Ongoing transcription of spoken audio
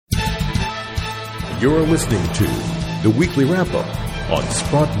You're listening to the Weekly Wrap-Up on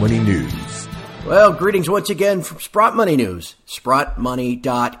Sprott Money News. Well, greetings once again from Sprott Money News,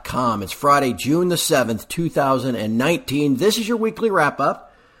 SprottMoney.com. It's Friday, June the 7th, 2019. This is your Weekly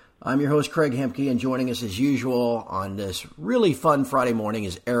Wrap-Up. I'm your host, Craig Hemke, and joining us as usual on this really fun Friday morning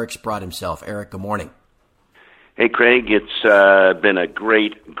is Eric Sprott himself. Eric, good morning. Hey, Craig. It's been a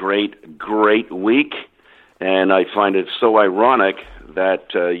great week, and I find it so ironic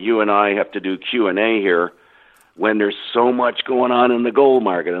that you and I have to do Q&A here when there's so much going on in the gold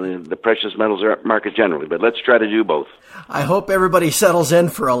market and the precious metals market generally. But let's try to do both. I hope everybody settles in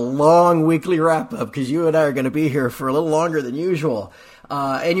for a long weekly wrap-up because you and I are going to be here for a little longer than usual.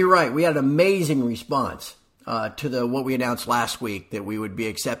 And you're right. We had an amazing response to what we announced last week, that we would be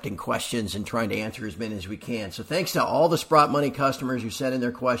accepting questions and trying to answer as many as we can. So thanks to all the Sprott Money customers who sent in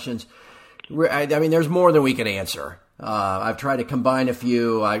their questions. I mean, there's more than we can answer. I've tried to combine a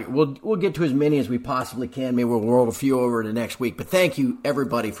few. We'll get to as many as we possibly can. Maybe we'll roll a few over to next week. But thank you,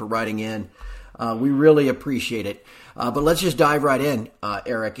 everybody, for writing in. We really appreciate it. But let's just dive right in,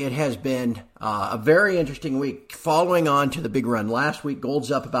 Eric. It has been a very interesting week. Following on to the big run last week,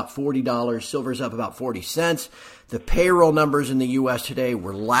 gold's up about $40, silver's up about 40 cents. The payroll numbers in the U.S. today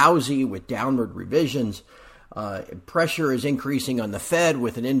were lousy with downward revisions. Pressure is increasing on the Fed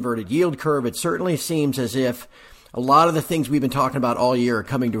with an inverted yield curve. It certainly seems as if a lot of the things we've been talking about all year are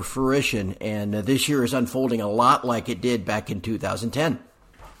coming to fruition, and this year is unfolding a lot like it did back in 2010.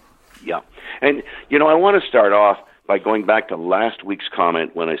 Yeah. And, I want to start off by going back to last week's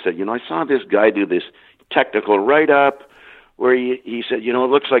comment when I said, I saw this guy do this technical write-up where he said, it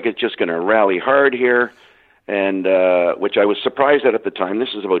looks like it's just going to rally hard here, and which I was surprised at the time.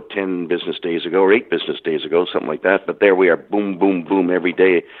 This is about 10 business days ago or 8 business days ago, something like that. But there we are, boom, boom, boom, every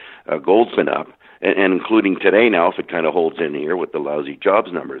day gold's been up. And including today now, if it kind of holds in here with the lousy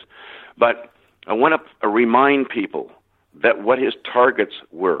jobs numbers. But I want to remind people that what his targets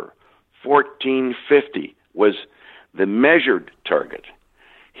were. 1450 was the measured target.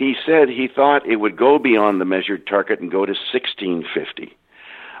 He said he thought it would go beyond the measured target and go to 1650.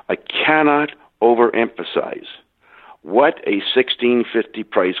 I cannot overemphasize what a 1650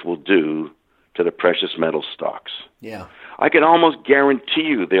 price will do to the precious metal stocks. Yeah. I can almost guarantee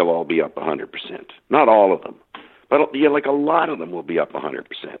you they'll all be up 100%. Not all of them, but like a lot of them will be up 100%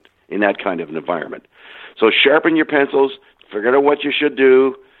 in that kind of an environment. So sharpen your pencils, figure out what you should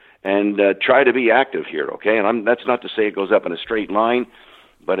do, and try to be active here, okay? And that's not to say it goes up in a straight line,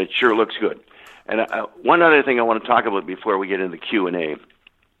 but it sure looks good. And one other thing I want to talk about before we get into the Q&A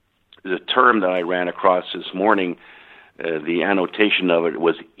is a term that I ran across this morning. The annotation of it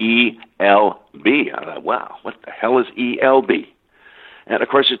was ELB. I thought, wow, what the hell is ELB? And, of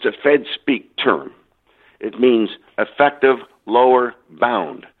course, it's a Fed speak term. It means effective lower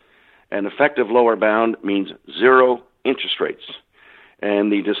bound. And effective lower bound means zero interest rates.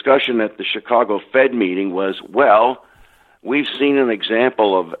 And the discussion at the Chicago Fed meeting was, well, we've seen an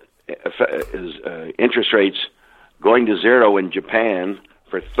example of interest rates going to zero in Japan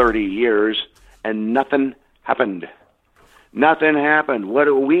for 30 years, and nothing happened. Nothing happened. What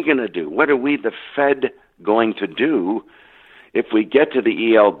are we going to do? What are we, the Fed, going to do if we get to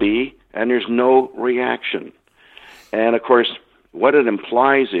the ELB and there's no reaction? And, of course, what it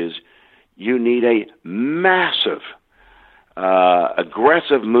implies is you need a massive,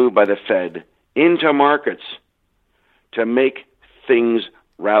 aggressive move by the Fed into markets to make things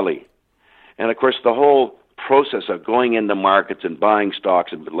rally. And, of course, the whole process of going into markets and buying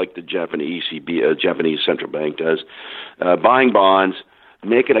stocks, like the Japanese ECB, Japanese central bank does, buying bonds,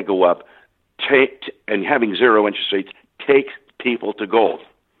 making it go up, and having zero interest rates, takes people to gold.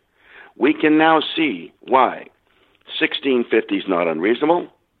 We can now see why 1650 is not unreasonable.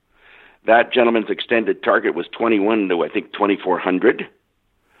 That gentleman's extended target was 21 to, I think, 2400.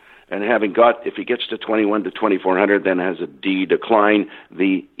 And if he gets to 21 to 2400, then has a D decline.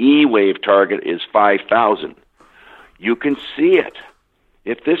 The E-wave target is 5,000. You can see it.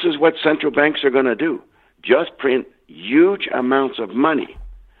 If this is what central banks are going to do, just print huge amounts of money,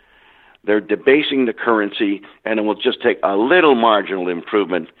 they're debasing the currency, and it will just take a little marginal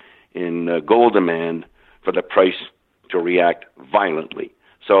improvement in gold demand for the price to react violently.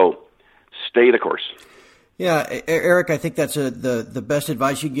 So stay the course. Yeah, Eric, I think that's the best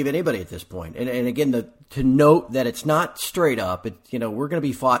advice you can give anybody at this point. And again, to note that it's not straight up. We're going to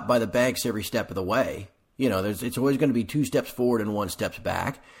be fought by the banks every step of the way. It's always going to be 2 steps forward and 1 step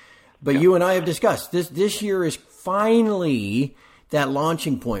back. But you and I have discussed this year is finally that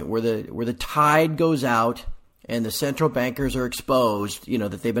launching point where the tide goes out and the central bankers are exposed.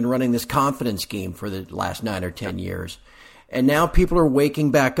 That they've been running this confidence scheme for the last 9 or 10 years. And now people are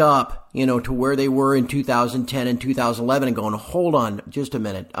waking back up, to where they were in 2010 and 2011 and going, hold on just a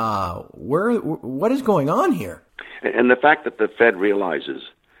minute. What is going on here? And the fact that the Fed realizes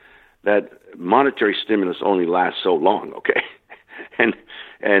that monetary stimulus only lasts so long, okay?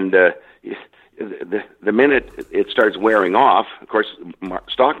 and the minute it starts wearing off, of course,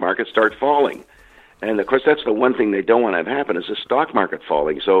 stock markets start falling. And, of course, that's the one thing they don't want to have happen is the stock market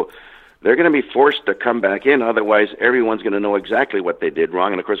falling. So they're going to be forced to come back in. Otherwise, everyone's going to know exactly what they did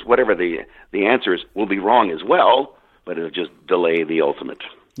wrong. And, of course, whatever the answer is will be wrong as well, but it'll just delay the ultimate.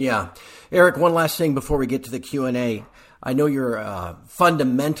 Yeah. Eric, one last thing before we get to the Q&A. I know you're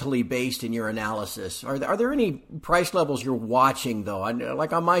fundamentally based in your analysis. Are there any price levels you're watching, though?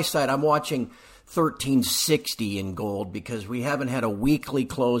 Like on my side, I'm watching 1360 in gold because we haven't had a weekly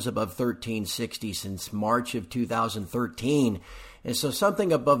close above 1360 since March of 2013. And so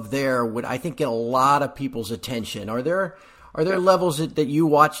something above there would, I think, get a lot of people's attention. Are there levels that you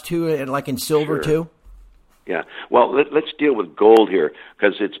watch too, like in silver too? Yeah. Well, let's deal with gold here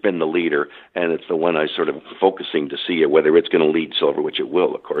because it's been the leader, and it's the one I sort of focusing to see whether it's going to lead silver, which it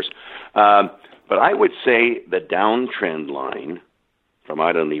will, of course. But I would say the downtrend line from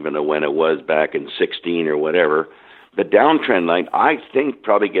I don't even know when it was back in 16 or whatever, the downtrend line I think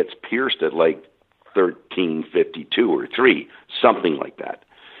probably gets pierced at like 1352 or 3, something like that.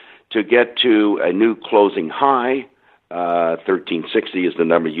 To get to a new closing high, 1360 is the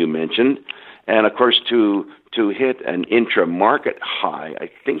number you mentioned. And, of course, to hit an intra-market high, I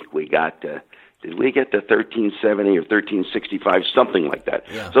think we got to, did we get to 1370 or 1365, something like that.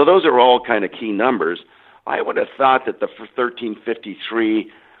 Yeah. So those are all kind of key numbers. I would have thought that the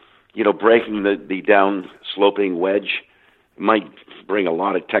 1353, breaking the down-sloping wedge might bring a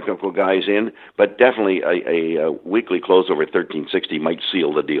lot of technical guys in, but definitely a weekly close over 1360 might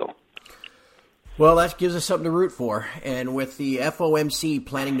seal the deal. Well, that gives us something to root for. And with the FOMC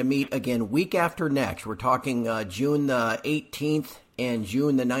planning to meet again week after next, we're talking June the 18th and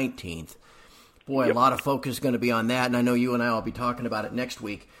June the 19th. Boy, yep. A lot of focus is going to be on that, and I know you and I will be talking about it next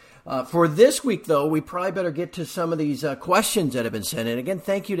week. For this week, though, we probably better get to some of these questions that have been sent in. Again,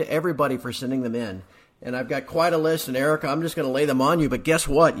 thank you to everybody for sending them in. And I've got quite a list, and Erica, I'm just going to lay them on you, but guess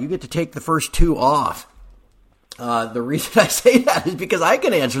what? You get to take the first 2 off. The reason I say that is because I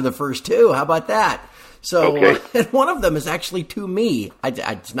can answer the first 2. How about that? So okay. And one of them is actually to me.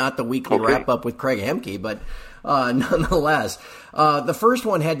 It's not the weekly wrap-up with Craig Hemke, but nonetheless. The first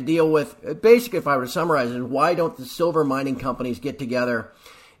one had to deal with, basically, if I were to summarize it, why don't the silver mining companies get together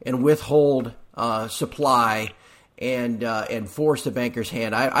and withhold supply and force the banker's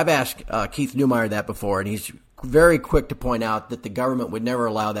hand? I've asked Keith Neumeyer that before, and he's very quick to point out that the government would never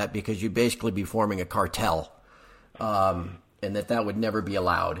allow that because you'd basically be forming a cartel. And that would never be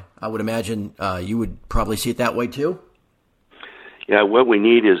allowed. I would imagine you would probably see it that way too. Yeah, what we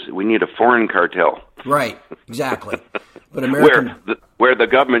need a foreign cartel. Right, exactly. But American, where the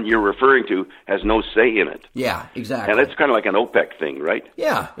government you're referring to has no say in it. Yeah, exactly. And it's kind of like an OPEC thing, right?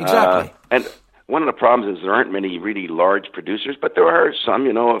 Yeah, exactly. And one of the problems is there aren't many really large producers, but there are some.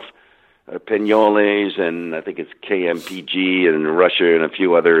 Of Peñoles, and I think it's KMPG, and Russia, and a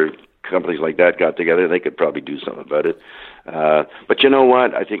few other companies like that got together. They could probably do something about it. But you know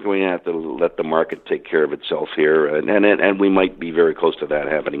what? I think we have to let the market take care of itself here, and we might be very close to that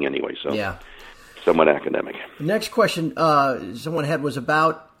happening anyway. So yeah, somewhat academic. The next question someone had was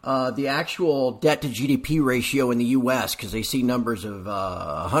about the actual debt to GDP ratio in the U.S. because they see numbers of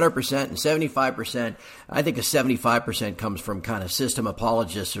 100% and 75%. I think the 75% comes from kind of system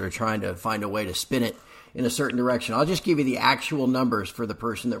apologists who are trying to find a way to spin it in a certain direction. I'll just give you the actual numbers for the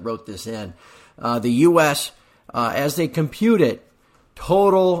person that wrote this in. The U.S., as they compute it,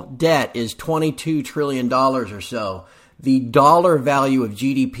 total debt is $22 trillion or so. The dollar value of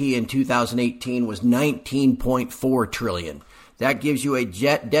GDP in 2018 was $19.4 trillion. That gives you a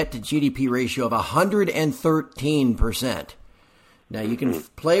debt to GDP ratio of 113%. Now, you can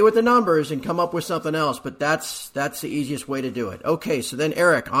play with the numbers and come up with something else, but that's the easiest way to do it. Okay, so then,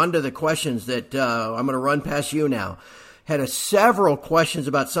 Eric, on to the questions that I'm going to run past you now. Had several questions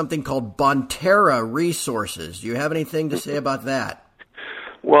about something called Bonterra Resources. Do you have anything to say about that?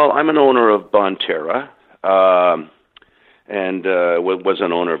 Well, I'm an owner of Bonterra and was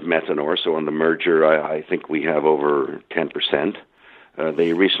an owner of Metanor, so on the merger, I think we have over 10%.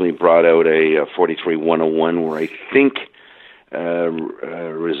 They recently brought out a 43-101 where I think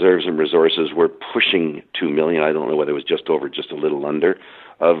reserves and resources were pushing 2 million. I don't know whether it was just over, just a little under.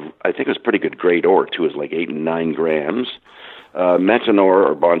 I think it was pretty good grade ore too. It was like 8 and 9 grams. Metanor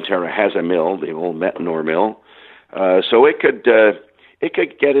or Bonterra has a mill, the old Metanor mill, so it could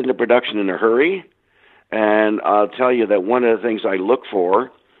get into production in a hurry. And I'll tell you that one of the things I look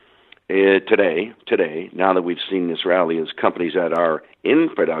for today, now that we've seen this rally, is companies that are in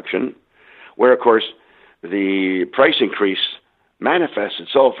production, where, of course, the price increase manifests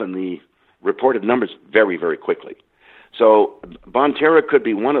itself in the reported numbers very, very quickly. So Bonterra could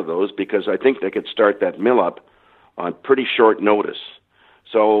be one of those, because I think they could start that mill up on pretty short notice.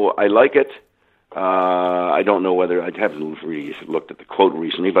 So I like it. I don't know whether, I haven't really looked at the quote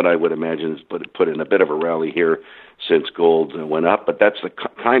recently, but I would imagine it's put in a bit of a rally here since gold went up. But that's the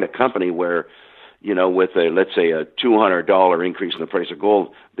kind of company where, with let's say a $200 increase in the price of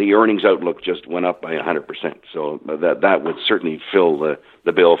gold, the earnings outlook just went up by 100%. So that would certainly fill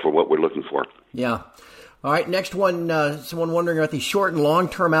the bill for what we're looking for. Yeah. All right, next one, someone wondering about the short and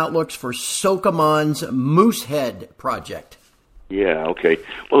long-term outlooks for Sokoman's Moosehead project. Yeah, okay.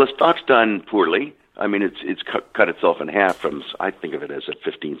 Well, the stock's done poorly. I mean, it's cut itself in half from, I think of it as a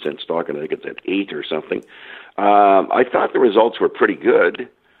 15-cent stock, and I think it's at 8 or something. I thought the results were pretty good.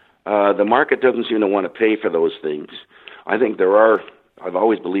 The market doesn't seem to want to pay for those things. I think I've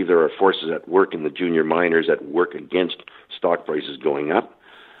always believed there are forces at work in the junior miners that work against stock prices going up.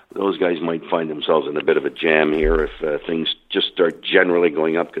 Those guys might find themselves in a bit of a jam here if things just start generally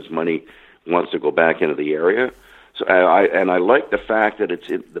going up because money wants to go back into the area. So I like the fact that it's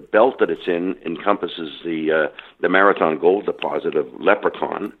in the belt that it's in encompasses the Marathon gold deposit of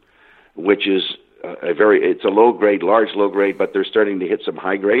Leprechaun, which is it's a large low grade, but they're starting to hit some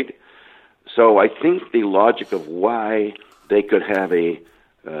high grade. So I think the logic of why they could have a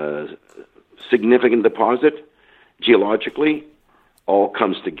significant deposit geologically all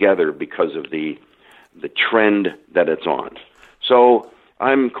comes together because of the trend that it's on. So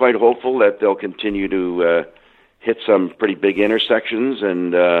I'm quite hopeful that they'll continue to hit some pretty big intersections,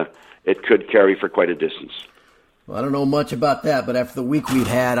 and it could carry for quite a distance. Well, I don't know much about that, but after the week we've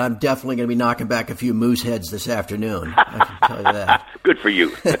had, I'm definitely going to be knocking back a few moose heads this afternoon. I can tell you that. Good for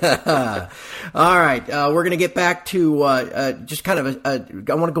you. All right. We're going to get back to just kind of I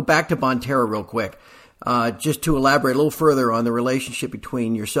want to go back to Bonterra real quick, just to elaborate a little further on the relationship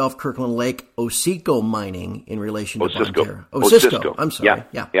between yourself, Kirkland Lake, Osisko Mining in relation to Bonterra. Osisko. I'm sorry.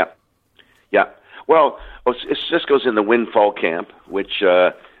 Yeah. Well, Osisko's in the windfall camp, which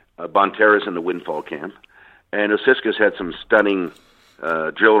Bonterra's in the windfall camp. And Osisko's had some stunning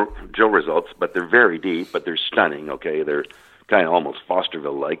drill results, but they're very deep, but they're stunning, okay? They're kind of almost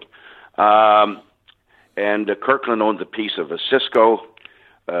Fosterville-like. And Kirkland owns a piece of Osisko.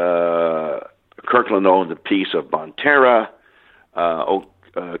 Kirkland owns a piece of Bonterra.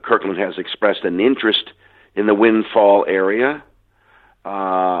 Kirkland has expressed an interest in the windfall area.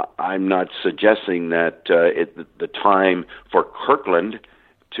 I'm not suggesting that the time for Kirkland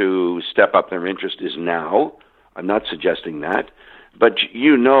to step up their interest is now. I'm not suggesting that. But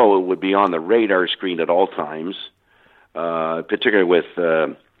it would be on the radar screen at all times, particularly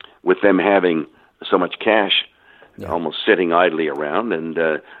with them having so much cash almost sitting idly around, and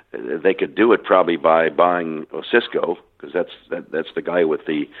they could do it probably by buying Osisko, because that's the guy with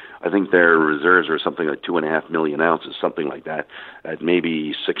I think their reserves are something like 2.5 million ounces, something like that, at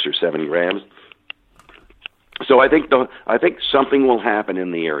maybe 6 or 7 grams. So I think something will happen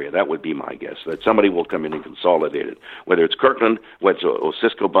in the area. That would be my guess, that somebody will come in and consolidate it. Whether it's Kirkland, whether it's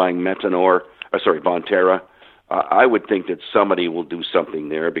Osisko buying Bonterra, I would think that somebody will do something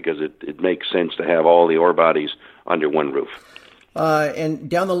there, because it makes sense to have all the ore bodies under one roof. And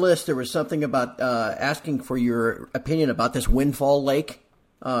down the list, there was something about asking for your opinion about this Windfall Lake.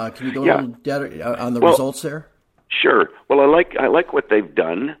 Can you go a little better on the results there? Sure. Well, I like what they've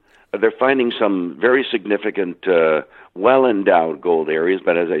done. They're finding some very significant, well-endowed gold areas,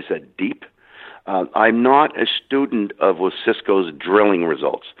 but as I said, deep. I'm not a student of Osisko's drilling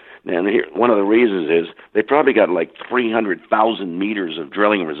results. And here, one of the reasons is they probably got like 300,000 meters of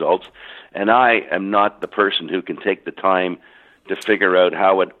drilling results, and I am not the person who can take the time to figure out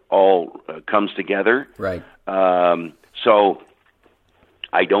how it all comes together. Right. So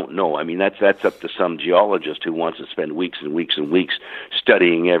I don't know. I mean, that's up to some geologist who wants to spend weeks and weeks and weeks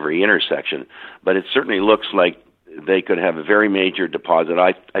studying every intersection. But it certainly looks like they could have a very major deposit.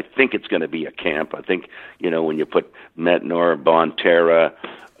 I think it's going to be a camp. I think, when you put Metanor, Bonterra,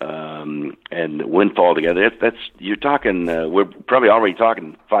 and Windfall together, you're talking, we're probably already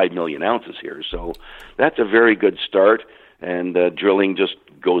talking 5 million ounces here. So that's a very good start, and drilling just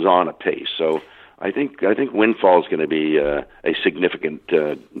goes on apace. So I think Windfall is going to be a significant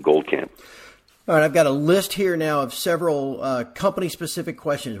gold camp. All right, I've got a list here now of several company-specific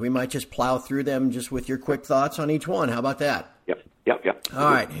questions. We might just plow through them just with your quick thoughts on each one. How about that? Yep.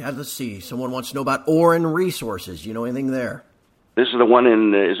 All right, let's see. Someone wants to know about Oren Resources. You know anything there? This is the one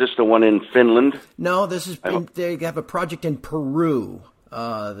in. Is this the one in Finland? No, this is. They have a project in Peru.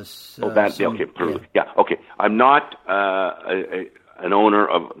 Okay, Peru. Yeah, okay. I'm not an owner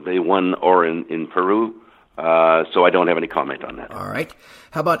of the one or in Peru, so I don't have any comment on that. All right.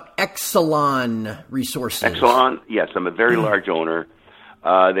 How about Exelon Resources? Exelon, yes, I'm a very large owner.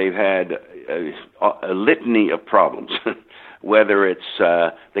 They've had a litany of problems. Whether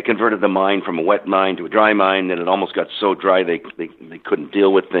it's they converted the mine from a wet mine to a dry mine, and it almost got so dry they couldn't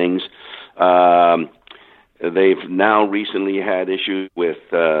deal with things. They've now recently had issues with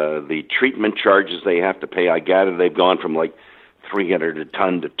the treatment charges they have to pay. I gather they've gone from like 300 a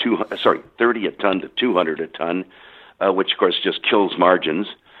ton to 30 a ton to 200 a ton, which of course just kills margins.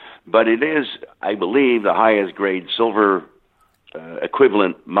 But it is, I believe, the highest grade silver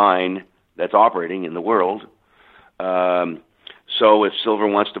equivalent mine that's operating in the world. So if silver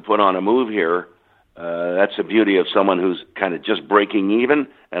wants to put on a move here, that's the beauty of someone who's kind of just breaking even,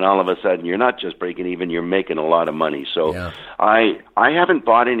 and all of a sudden you're not just breaking even, you're making a lot of money. So yeah. I haven't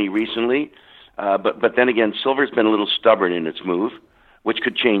bought any recently, but then again, silver's been a little stubborn in its move, which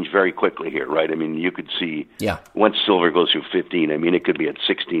could change very quickly here, right? I mean, you could see once silver goes through 15, I mean, it could be at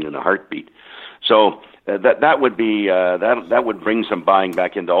 16 in a heartbeat. So that would be that would bring some buying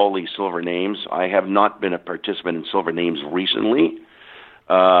back into all these silver names. I have not been a participant in silver names recently.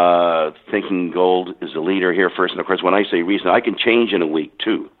 Thinking gold is the leader here first, and of course, when I say recent, I can change in a week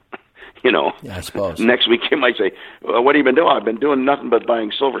too. Yeah, I suppose. Next week you might say, well, "What have you been doing?" I've been doing nothing but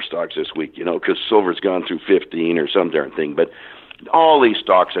buying silver stocks this week, because silver's gone through 15 or some darn thing. But all these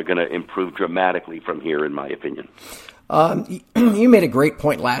stocks are going to improve dramatically from here, in my opinion. You made a great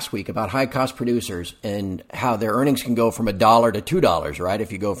point last week about high-cost producers and how their earnings can go from $1 to $2, right?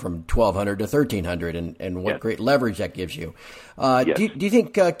 If you go from $1,200 to $1,300, and what great leverage that gives you. Yes. Do you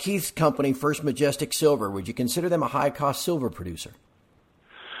think Keith's company, First Majestic Silver, would you consider them a high-cost silver producer?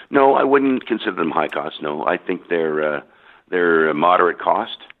 No, I wouldn't consider them high-cost. No, I think they're a moderate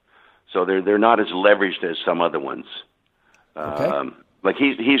cost, so they're not as leveraged as some other ones. Okay. Like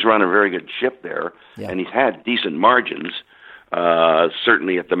he's run a very good ship there, and he's had decent margins,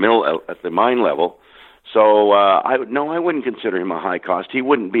 certainly at the mine level. So I wouldn't consider him a high cost. He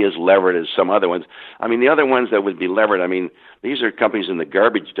wouldn't be as levered as some other ones. I mean, the other ones that would be levered, I mean, these are companies in the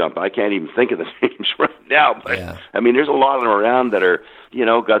garbage dump. I can't even think of the names right now. But I mean, there's a lot of them around that are,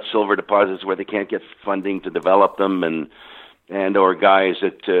 got silver deposits where they can't get funding to develop them, and or guys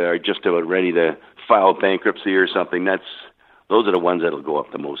that are just about ready to file bankruptcy or something. Those are the ones that'll go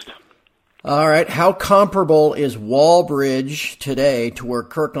up the most. All right. How comparable is Wallbridge today to where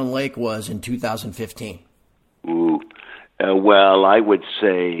Kirkland Lake was in 2015? Well, I would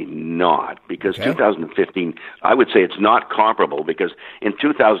say not, because 2015, I would say it's not comparable, because in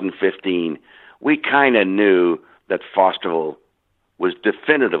 2015, we kind of knew that Fosterville was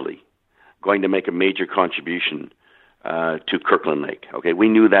definitively going to make a major contribution to Kirkland Lake. Okay, we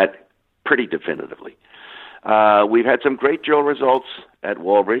knew that pretty definitively. We've had some great drill results at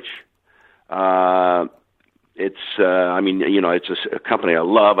Wallbridge. It's a company I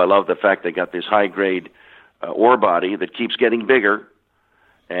love. I love the fact they got this high-grade ore body that keeps getting bigger.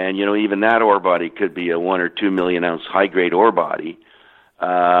 And, even that ore body could be a 1 or 2 million ounce high-grade ore body.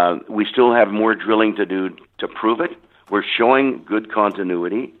 We still have more drilling to do to prove it. We're showing good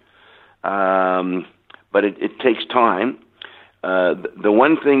continuity, but it takes time. The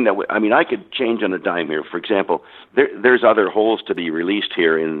one thing that I could change on a dime here. For example, there's other holes to be released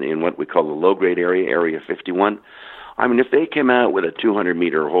here in what we call the low-grade area, Area 51. I mean, if they came out with a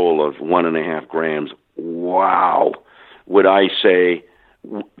 200-meter hole of 1.5 grams, wow, would I say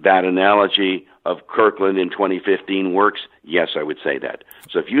that analogy of Kirkland in 2015 works? Yes, I would say that.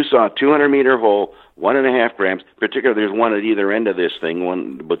 So if you saw a 200-meter hole, 1.5 grams, particularly there's one at either end of this thing,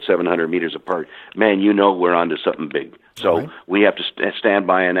 one about 700 meters apart, man, we're onto something big. So we have to stand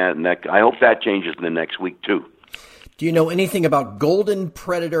by on that, and I hope that changes in the next week, too. Do you know anything about Golden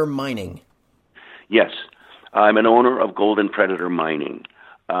Predator Mining? Yes. I'm an owner of Golden Predator Mining.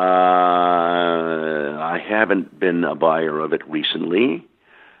 I haven't been a buyer of it recently.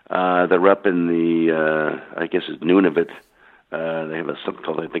 They're up in the, I guess it's Nunavut. They have something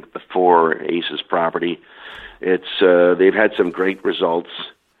called, I think, the Four Aces property. They've had some great results.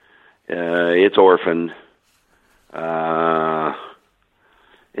 It's orphaned.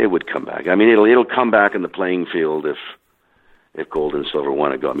 It would come back. I mean, it'll come back in the playing field if gold and silver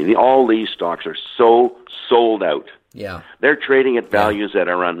want to go. I mean, all these stocks are so sold out. Yeah, they're trading at values that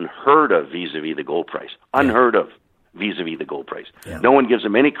are unheard of vis-a-vis the gold price. Unheard of vis-a-vis the gold price. Yeah. No one gives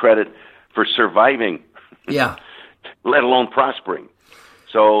them any credit for surviving. Yeah. Let alone prospering.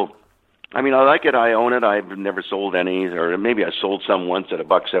 So I mean, I like it. I own it. I've never sold any, or maybe I sold some once at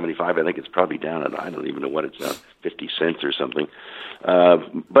 $1.75. I think it's probably down at, I don't even know what it's now, 50 cents or something.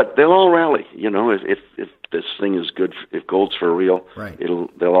 But they'll all rally. You know, if this thing is good, if gold's for real, right,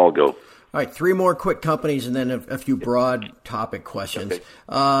 they'll all go. All right, 3 more quick companies and then a few broad topic questions.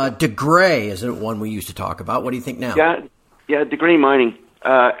 Okay. De Grey is one we used to talk about. What do you think now? Yeah, De Grey Mining.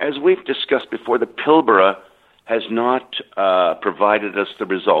 As we've discussed before, the Pilbara has not provided us the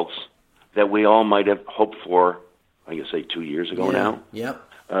results that we all might have hoped for, I guess, 2 years ago now. Yep.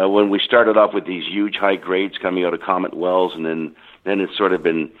 When we started off with these huge high grades coming out of Comet Wells, and then it's sort of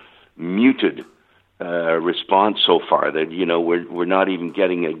been muted response so far that, you know, we're not even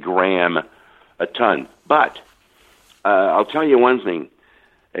getting a gram a ton. But I'll tell you one thing,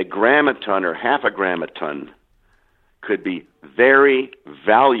 a gram a ton or half a gram a ton could be very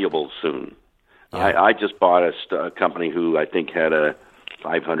valuable soon. Yeah. I just bought a company who I think had a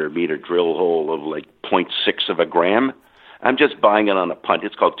 500-meter drill hole of like 0.6 of a gram. I'm just buying it on a punt.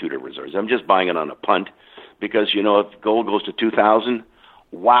 It's called Tudor Reserves. I'm just buying it on a punt because, you know, if gold goes to 2,000,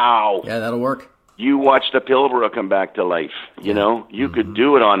 wow. Yeah, that'll work. You watch the Pilbara come back to life. You know, you could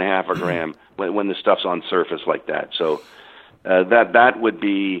do it on half a gram when the stuff's on surface like that. So that would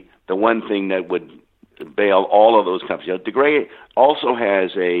be the one thing that would bail all of those companies. You know, De Grey also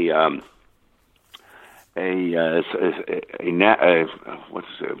has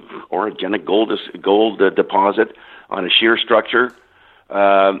orogenic gold deposit on a shear structure,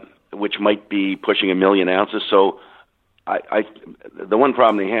 which might be pushing 1 million ounces. So the one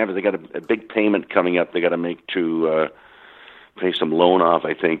problem they have is they got a big payment coming up. They got to make to pay some loan off,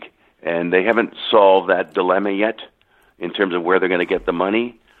 I think, and they haven't solved that dilemma yet in terms of where they're going to get the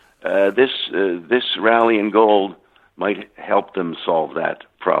money. This rally in gold might help them solve that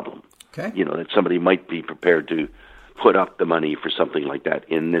problem. Okay. You know, that somebody might be prepared to put up the money for something like that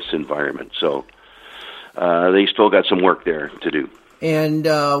in this environment. So they still got some work there to do. And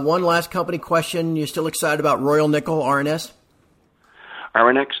one last company question. You still excited about Royal Nickel, RNS?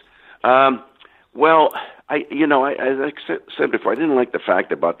 RNX? Well, as I said before, I didn't like the fact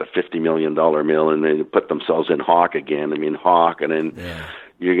they bought the $50 million mill and they put themselves in Hawk again. I mean, Hawk, and then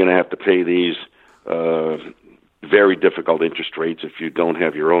you're going to have to pay these very difficult interest rates if you don't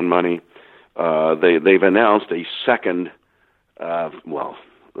have your own money. They've announced a second,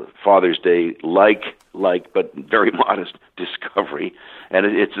 Father's Day but very modest discovery, and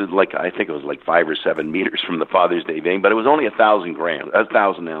it's like, I think it was like 5 or 7 meters from the Father's Day vein, but it was only 1,000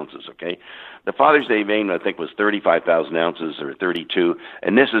 ounces. Okay, the Father's Day vein I think was 35,000 ounces or 32,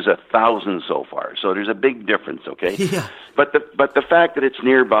 and this is 1,000 so far. So there's a big difference. Okay, yeah. But the fact that it's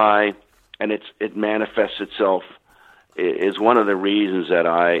nearby and it manifests itself is one of the reasons that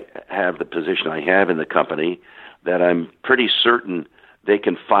I have the position I have in the company, that I'm pretty certain they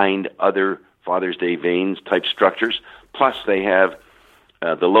can find other Father's Day veins type structures. Plus, they have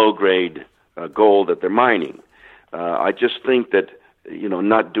the low-grade gold that they're mining. I just think that, you know,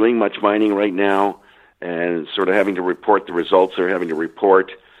 not doing much mining right now and sort of having to report the results they're having to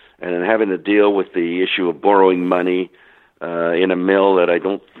report, and then having to deal with the issue of borrowing money in a mill that I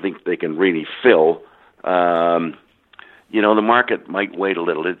don't think they can really fill. The market might wait a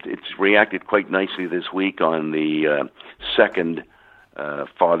little. It's reacted quite nicely this week on the second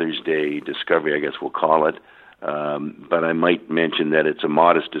Father's Day discovery, I guess we'll call it. But I might mention that it's a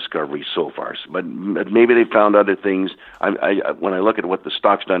modest discovery so far. But maybe they found other things. When I look at what the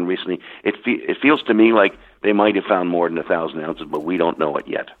stock's done recently, it feels to me like they might have found more than 1,000 ounces, but we don't know it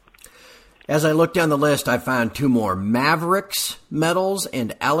yet. As I look down the list, I found 2 more: Maverix Metals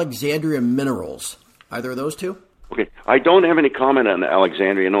and Alexandria Minerals. Either of those 2? Okay, I don't have any comment on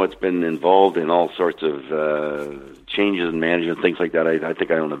Alexandria. I know it's been involved in all sorts of changes in management, things like that. I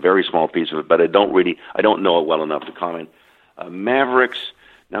think I own a very small piece of it, but I don't know it well enough to comment. Maverix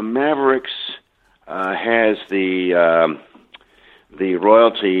has the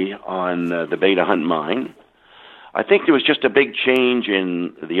royalty on the Beta Hunt mine. I think there was just a big change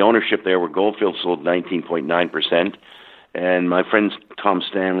in the ownership there, where Goldfield sold 19.9%. And my friend Tom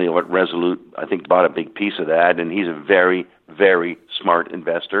Stanley at Resolute, I think, bought a big piece of that, and he's a very, very smart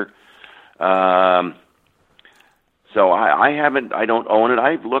investor. So I don't own it.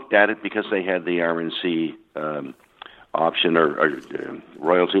 I've looked at it because they had the RNC option or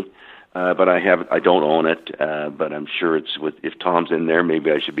royalty, but I don't own it. But I'm sure if Tom's in there,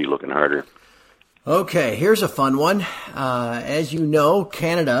 maybe I should be looking harder. Okay, here's a fun one. As you know,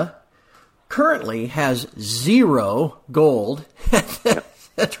 Canada currently has 0 gold at the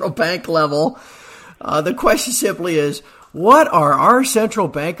central bank level. The question simply is, what are our central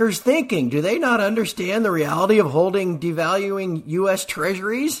bankers thinking? Do they not understand the reality of holding devaluing U.S.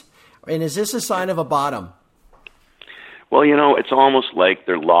 treasuries? And is this a sign of a bottom? Well, it's almost like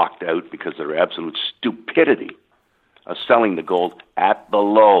they're locked out because of their absolute stupidity of selling the gold at the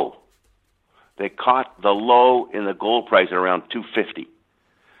low. They caught the low in the gold price at around $250.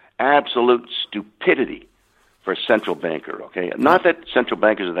 Absolute stupidity for a central banker, okay? Not that central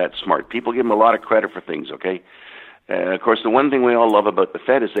bankers are that smart. People give them a lot of credit for things, okay? Of course, the one thing we all love about the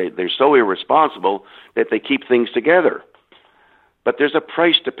Fed is they're so irresponsible that they keep things together. But there's a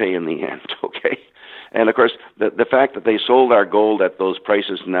price to pay in the end, okay? And, of course, the fact that they sold our gold at those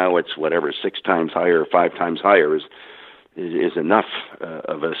prices, now it's whatever, 6 times higher or 5 times higher is enough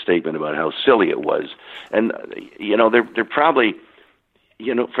of a statement about how silly it was. And, they're probably,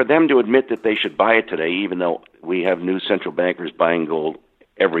 for them to admit that they should buy it today, even though we have new central bankers buying gold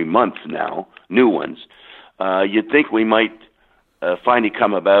every month now, new ones, you'd think we might finally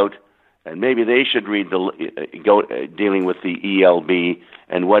come about, and maybe they should read dealing with the ELB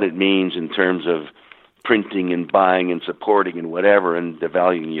and what it means in terms of printing and buying and supporting and whatever and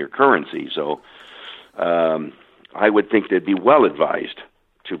devaluing your currency. So I would think they'd be well advised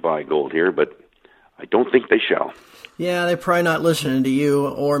to buy gold here, but I don't think they shall. Yeah, they're probably not listening to you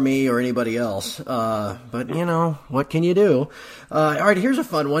or me or anybody else. But, what can you do? All right, here's a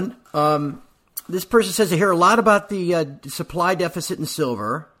fun one. This person says they hear a lot about the supply deficit in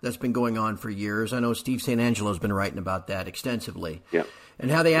silver that's been going on for years. I know Steve St. Angelo's been writing about that extensively. Yeah. And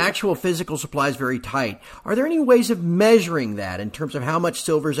how the actual physical supply is very tight. Are there any ways of measuring that in terms of how much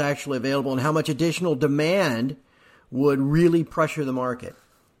silver is actually available and how much additional demand would really pressure the market?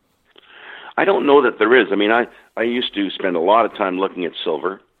 I don't know that there is. I mean, I used to spend a lot of time looking at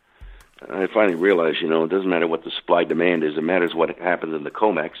silver. I finally realized, it doesn't matter what the supply-demand is. It matters what happens in the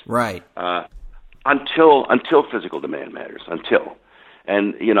COMEX. Right. Until physical demand matters. Until.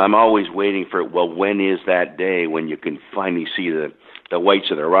 And, I'm always waiting for, when is that day when you can finally see the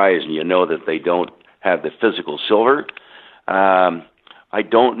whites of their eyes and you know that they don't have the physical silver. I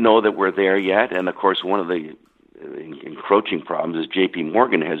don't know that we're there yet. And, of course, one of the encroaching problems is J.P.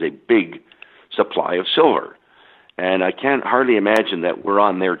 Morgan has a big supply of silver. And I can't hardly imagine that we're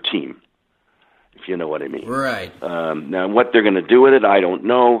on their team, if you know what I mean. Right. Now, what they're going to do with it, I don't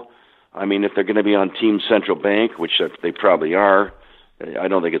know. I mean, if they're going to be on Team Central Bank, which they probably are, I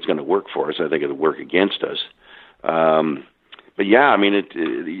don't think it's going to work for us. I think it'll work against us. But yeah, I mean,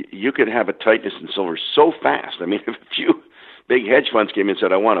 you could have a tightness in silver so fast. I mean, if a few big hedge funds came in and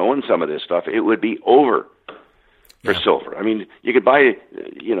said, I want to own some of this stuff, it would be over for silver. I mean, you could buy,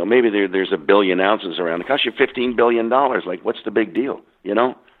 maybe there's 1 billion ounces around. It costs you $15 billion. Like, what's the big deal?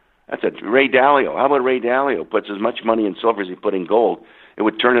 That's Ray Dalio. How about Ray Dalio puts as much money in silver as he put in gold? It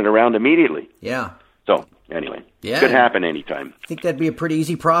would turn it around immediately. Yeah. So, anyway, could happen anytime. I think that'd be a pretty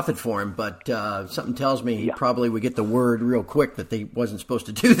easy profit for him, but something tells me he probably would get the word real quick that they wasn't supposed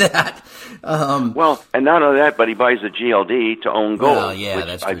to do that. Well, and not only that, but he buys the GLD to own gold, well, which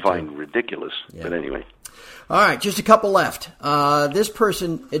that's I find ridiculous. Yeah. But anyway. All right, just a couple left. This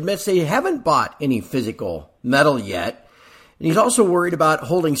person admits they haven't bought any physical metal yet, and he's also worried about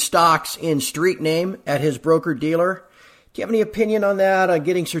holding stocks in street name at his broker-dealer. Do you have any opinion on that,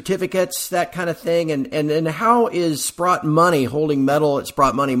 getting certificates, that kind of thing? And how is Sprott Money, holding metal at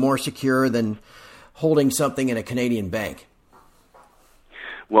Sprott Money, more secure than holding something in a Canadian bank?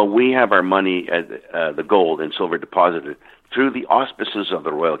 Well, we have our money, the gold and silver deposited through the auspices of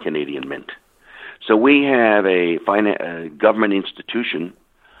the Royal Canadian Mint. So we have a government institution,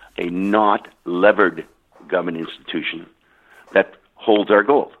 a not levered government institution that holds our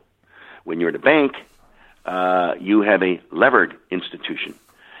gold. When you're at a bank, you have a levered institution.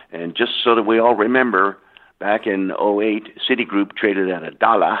 And just so that we all remember, back in 2008, Citigroup traded at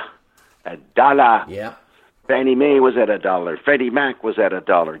 $1. $1. Yeah. Fannie Mae was at $1. Freddie Mac was at $1.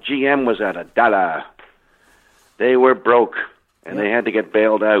 GM was at $1. They were broke, and they had to get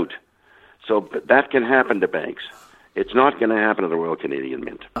bailed out. So that can happen to banks. It's not going to happen to the Royal Canadian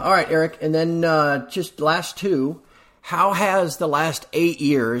Mint. All right, Eric, and then just last two. How has the last 8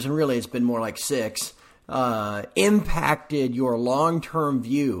 years, and really it's been more like 6, impacted your long-term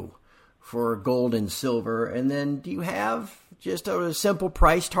view for gold and silver? And then do you have just a simple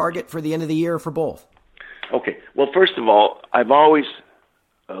price target for the end of the year for both? Okay. Well, first of all, I've always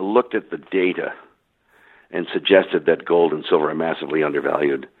looked at the data and suggested that gold and silver are massively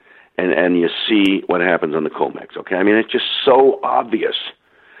undervalued. And you see what happens on the COMEX, okay? I mean, it's just so obvious.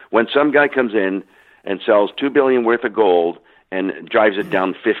 When some guy comes in and sells $2 billion worth of gold and drives it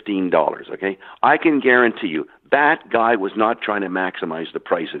down $15, okay? I can guarantee you that guy was not trying to maximize the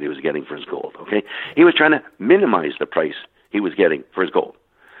price that he was getting for his gold, okay? He was trying to minimize the price he was getting for his gold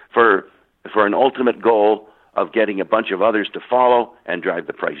for an ultimate goal of getting a bunch of others to follow and drive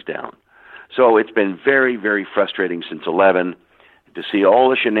the price down. So it's been very, very frustrating since 11 to see all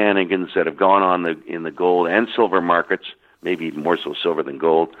the shenanigans that have gone on in the gold and silver markets, maybe even more so silver than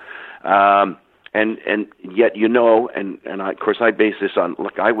gold. And yet, and of course I base this on,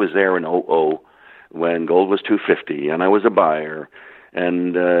 look, I was there in 2000 when gold was $250 and I was a buyer.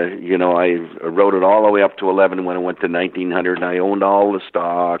 And, I rode it all the way up to 11 when it went to 1900 and I owned all the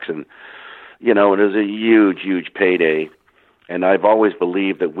stocks and, it was a huge, huge payday. And I've always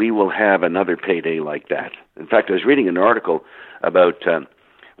believed that we will have another payday like that. In fact, I was reading an article about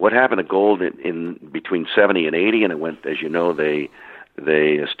what happened to gold in between 70 and 80, and it went, as you know, they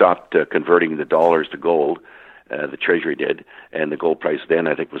stopped converting the dollars to gold. The Treasury did, and the gold price then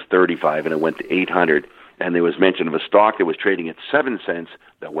I think was 35, and it went to 800. And there was mention of a stock that was trading at 7 cents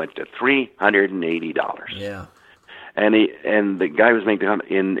that went to $380. Yeah, and the guy was making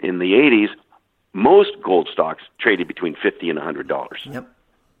in the 80s. Most gold stocks traded between $50 and $100. Yep.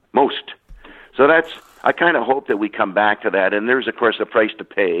 Most. So I kind of hope that we come back to that. And there's, of course, a price to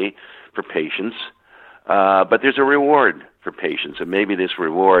pay for patience. But there's a reward for patience. And maybe this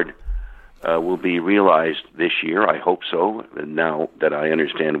reward will be realized this year. I hope so. And now that I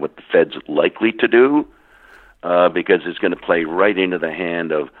understand what the Fed's likely to do, because it's going to play right into the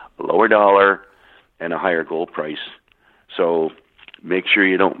hand of a lower dollar and a higher gold price. So make sure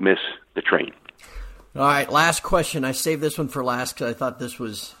you don't miss the train. All right, last question. I saved this one for last because I thought this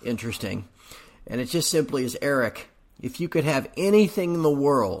was interesting. And it just simply is, Eric, if you could have anything in the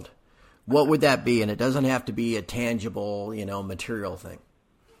world, what would that be? And it doesn't have to be a tangible, material thing.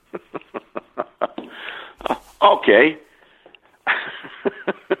 Okay.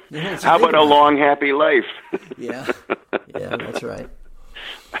 How about a long, happy life? Yeah, that's right.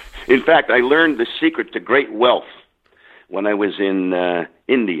 In fact, I learned the secret to great wealth when I was in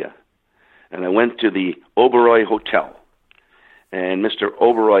India. And I went to the Oberoi Hotel, and Mr.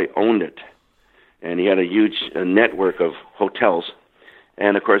 Oberoi owned it, and he had a huge network of hotels.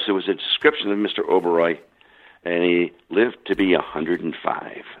 And, of course, there was a description of Mr. Oberoi, and he lived to be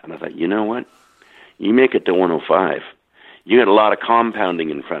 105. And I thought, you know what? You make it to 105, you got a lot of compounding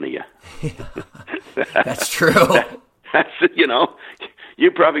in front of you. That's true. That's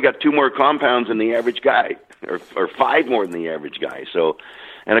you probably got 2 more compounds than the average guy, or 5 more than the average guy. So.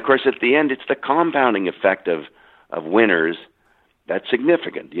 And, of course, at the end, it's the compounding effect of winners that's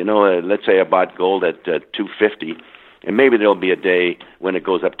significant. Let's say I bought gold at $250, and maybe there'll be a day when it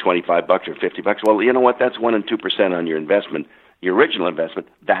goes up $25 or $50. Well, you know what? That's 1% and 2% on your investment, your original investment,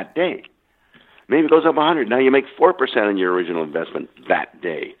 that day. Maybe it goes up 100. Now you make 4% on your original investment that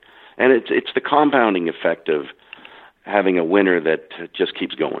day. And it's the compounding effect of having a winner that just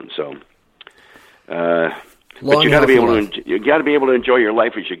keeps going. So... but you got to be able to enjoy your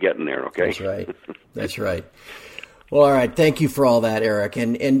life as you're getting there. Okay. That's right. That's right. Well, all right. Thank you for all that, Eric,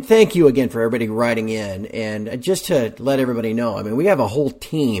 and thank you again for everybody writing in. And just to let everybody know, I mean, we have a whole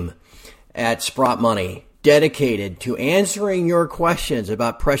team at Sprott Money dedicated to answering your questions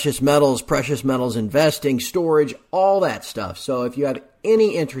about precious metals investing, storage, all that stuff. So if you have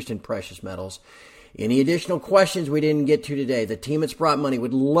any interest in precious metals, any additional questions we didn't get to today, the team at Sprott Money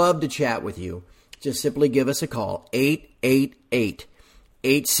would love to chat with you. Just simply give us a call,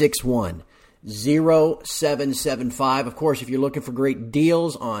 888-861-0775. Of course, if you're looking for great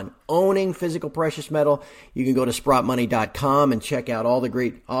deals on owning physical precious metal, you can go to sprottmoney.com and check out all the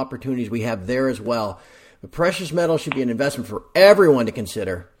great opportunities we have there as well. But precious metal should be an investment for everyone to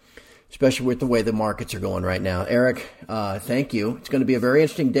consider, especially with the way the markets are going right now. Eric, thank you. It's going to be a very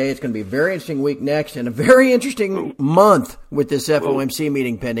interesting day. It's going to be a very interesting week next and a very interesting month with this FOMC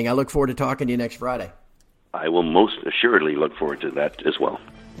meeting pending. I look forward to talking to you next Friday. I will most assuredly look forward to that as well.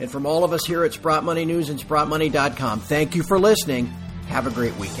 And from all of us here at Sprott Money News and SprottMoney.com, thank you for listening. Have a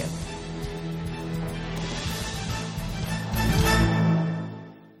great weekend.